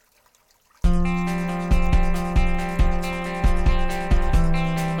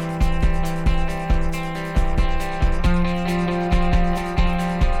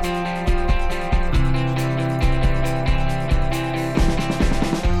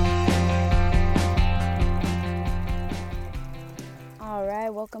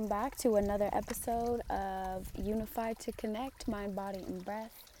welcome back to another episode of Unified to Connect, Mind, Body, and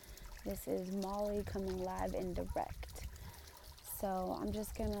Breath. This is Molly coming live and direct. So I'm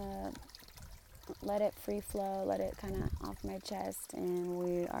just gonna let it free flow, let it kind of off my chest, and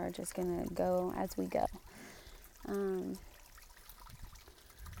we are just gonna go as we go.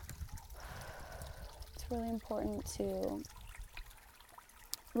 It's really important to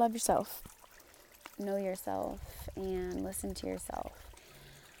love yourself, know yourself, and listen to yourself.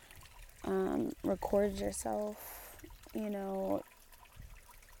 Record yourself. I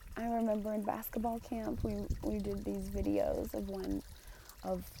remember in basketball camp we did these videos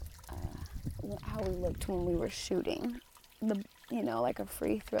of how we looked when we were shooting like a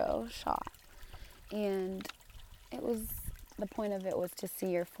free throw shot, and the point of it was to see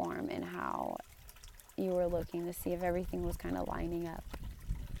your form and how you were looking, to see if everything was kind of lining up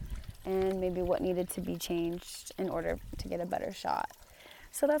and maybe what needed to be changed in order to get a better shot.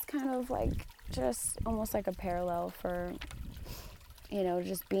 So that's kind of like just almost like a parallel for,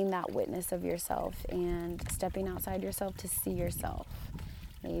 just being that witness of yourself and stepping outside yourself to see yourself.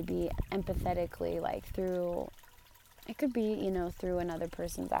 Maybe empathetically, like it could be, through another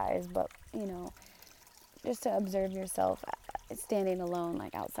person's eyes, but, just to observe yourself standing alone,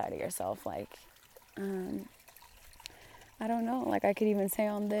 like outside of yourself, like, I don't know, like I could even say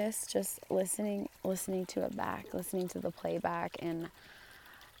on this, just listening to it back, listening to the playback, and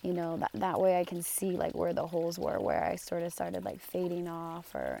that way I can see like where the holes were, where I sort of started like fading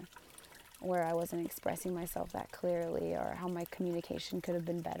off, or where I wasn't expressing myself that clearly, or how my communication could have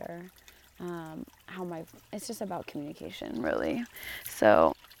been better. It's just about communication, really.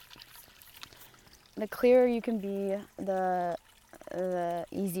 So the clearer you can be, the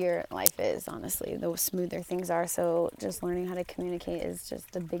easier life is, honestly, the smoother things are. So just learning how to communicate is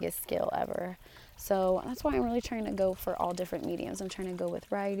just the biggest skill ever. So that's why I'm really trying to go for all different mediums. I'm trying to go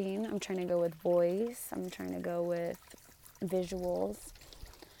with writing, I'm trying to go with voice, I'm trying to go with visuals.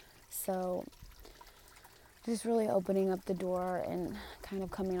 So just really opening up the door and kind of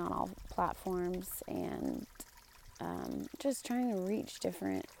coming on all platforms, and just trying to reach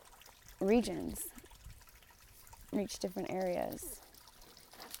different regions, reach different areas.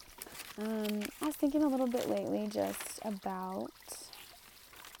 I was thinking a little bit lately just about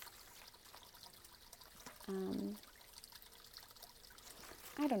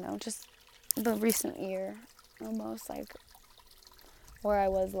I don't know, just the recent year, almost like where I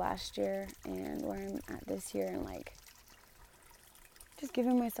was last year and where I'm at this year, and like just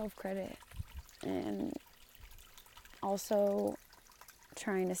giving myself credit, and also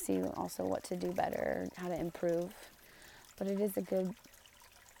trying to see also what to do better, how to improve. But it is a good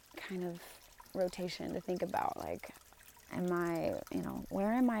kind of rotation to think about, like,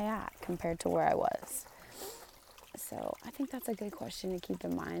 where am I at compared to where I was? So I think that's a good question to keep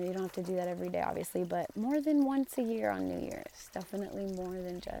in mind. You don't have to do that every day, obviously, but more than once a year on New Year's. Definitely more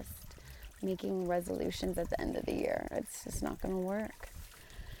than just making resolutions at the end of the year. It's just not going to work.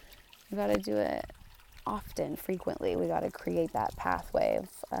 You got to do it often, frequently. We got to create that pathway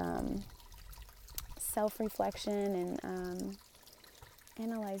of self-reflection and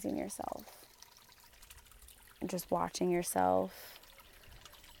analyzing yourself. Just watching yourself.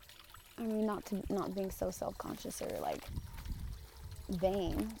 I mean, not being so self-conscious or like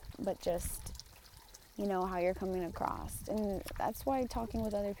vain, but just, how you're coming across. And that's why talking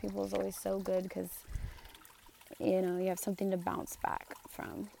with other people is always so good, because, you have something to bounce back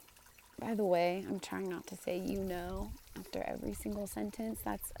from. By the way, I'm trying not to say after every single sentence.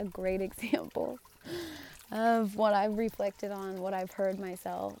 That's a great example of what I've reflected on, what I've heard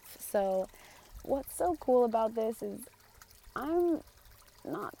myself. So what's so cool about this is I'm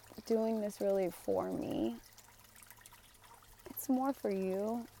not doing this really for me. It's more for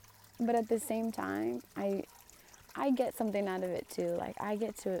you. But at the same time, I get something out of it too. Like, I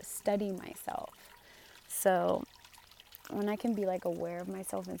get to study myself. So when I can be like aware of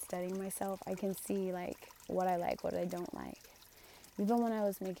myself and studying myself, I can see like what I like, what I don't like. Even when I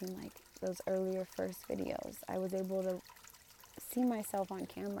was making like those earlier first videos, I was able to see myself on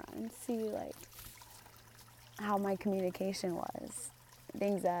camera and see like how my communication was,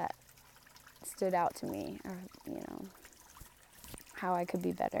 things that stood out to me, or how I could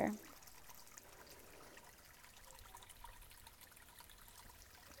be better.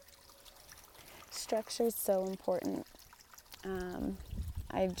 Structure is so important.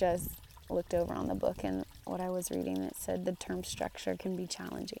 I just looked over on the book, and what I was reading, it said the term structure can be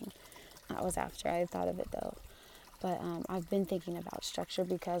challenging. That was after I thought of it, though. But I've been thinking about structure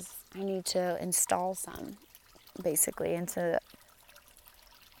because I need to install some, basically, into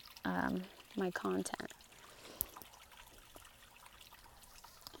my content.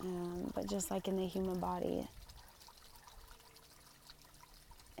 But just like in the human body,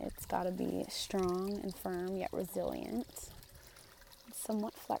 it's got to be strong and firm, yet resilient,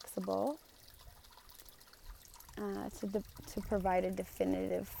 somewhat flexible, to provide a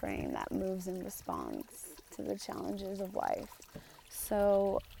definitive frame that moves and responds to the challenges of life.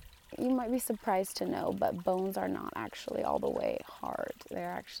 So you might be surprised to know, but bones are not actually all the way hard.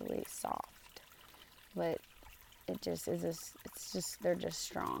 They're actually soft. But it just is they're just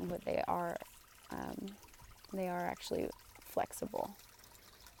strong, but they are actually flexible.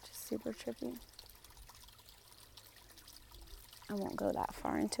 Just super trippy. I won't go that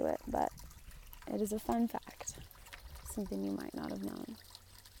far into it, but it is a fun fact. Something you might not have known.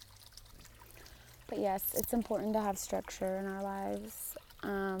 But yes, it's important to have structure in our lives.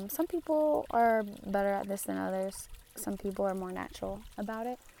 Some people are better at this than others. Some people are more natural about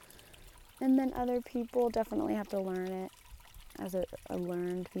it. And then other people definitely have to learn it as a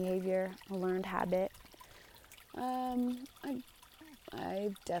learned behavior, a learned habit.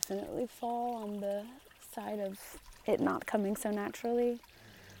 I definitely fall on the side of it not coming so naturally.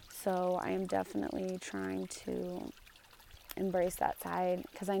 So I am definitely trying to embrace that side,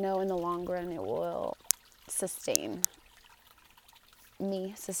 because I know in the long run it will sustain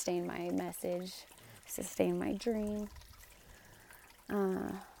me, sustain my message, sustain my dream.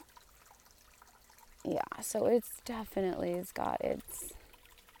 So it's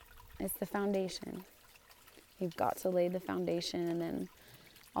the foundation. You've got to lay the foundation and then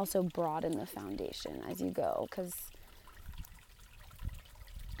also broaden the foundation as you go, because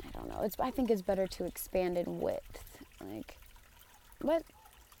I don't know, I think it's better to expand in width, but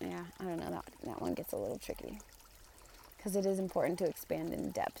yeah, I don't know, that one gets a little tricky, because it is important to expand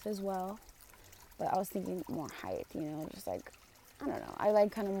in depth as well. But I was thinking more height, just I don't know. I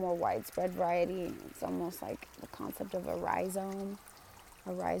like kind of more widespread variety. It's almost like the concept of a rhizome.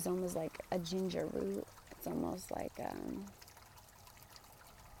 A rhizome is like a ginger root. It's almost like,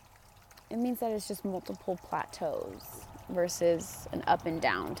 it means that it's just multiple plateaus versus an up and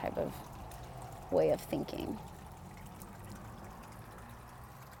down type of way of thinking.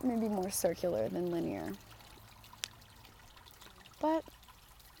 Maybe more circular than linear. But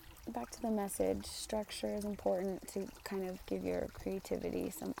back to the message, structure is important to kind of give your creativity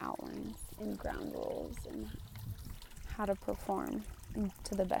some outlines and ground rules and how to perform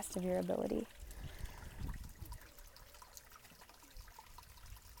to the best of your ability.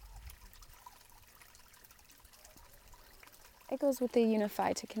 It goes with the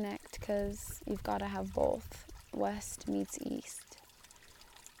unify to connect, because you've got to have both. West meets East.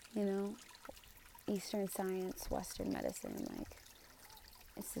 Eastern science, Western medicine,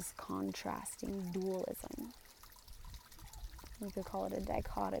 it's this contrasting dualism. You could call it a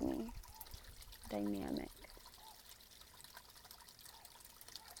dichotomy, dynamic.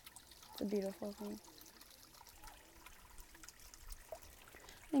 It's a beautiful thing.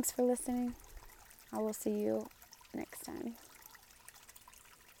 Thanks for listening. I will see you next time.